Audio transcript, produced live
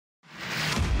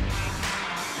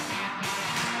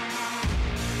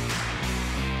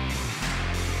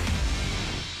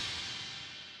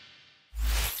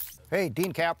Hey,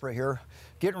 Dean Capra here.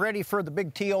 Getting ready for the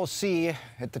big TOC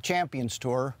at the Champions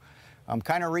Tour. I'm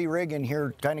kind of re-rigging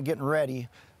here, kind of getting ready.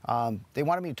 They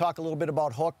wanted me to talk a little bit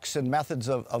about hooks and methods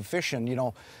of fishing. You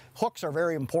know, hooks are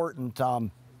very important, and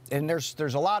there's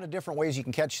a lot of different ways you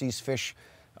can catch these fish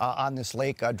on this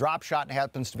lake. Drop shot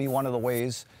happens to be one of the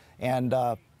ways. And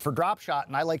for drop shot,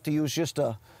 I like to use just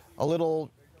a little,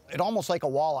 almost like a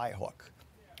walleye hook.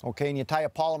 Okay, and you tie a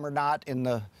polymer knot in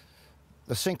the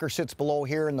sinker sits below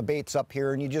here and the bait's up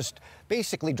here, and you just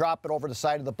basically drop it over the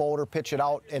side of the boat or pitch it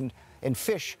out and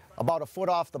fish about a foot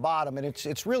off the bottom. And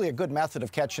it's really a good method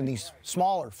of catching these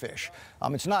smaller fish.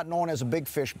 It's not known as a big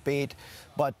fish bait,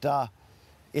 but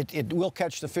it will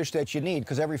catch the fish that you need,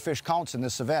 because every fish counts in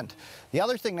this event. The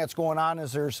other thing that's going on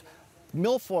is there's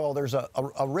milfoil. There's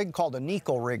a rig called a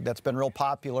Neko rig that's been real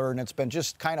popular, and it's been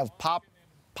just kind of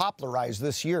popularized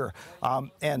this year.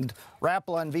 And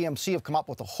Rapala and VMC have come up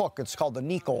with a hook. It's called the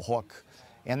Neko hook.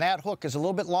 And that hook is a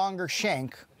little bit longer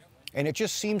shank, and it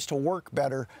just seems to work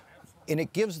better, and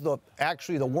it gives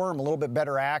actually the worm a little bit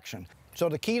better action. So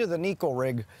the key to the Neko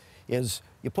rig is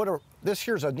you put this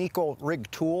here's a Neko rig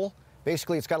tool.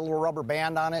 Basically, it's got a little rubber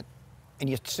band on it, and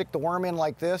you stick the worm in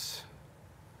like this,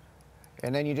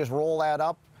 and then you just roll that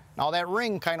up. Now that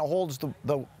ring kind of holds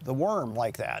the worm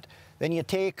like that. Then you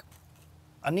take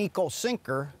a Neko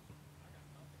sinker,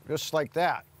 just like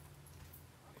that.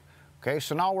 Okay,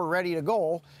 so now we're ready to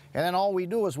go, and then all we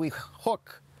do is we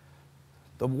hook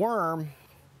the worm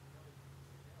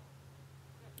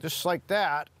just like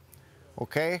that,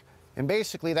 okay? And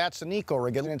basically that's the Neko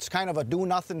rig, and it's kind of a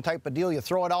do-nothing type of deal. You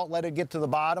throw it out, let it get to the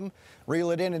bottom,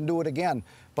 reel it in, and do it again.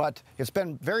 But it's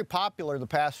been very popular the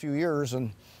past few years,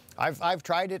 and I've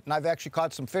tried it, and I've actually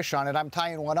caught some fish on it. I'm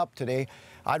tying one up today.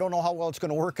 I don't know how well it's going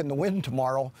to work in the wind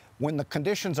tomorrow. When the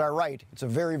conditions are right, it's a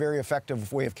very, very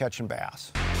effective way of catching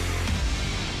bass.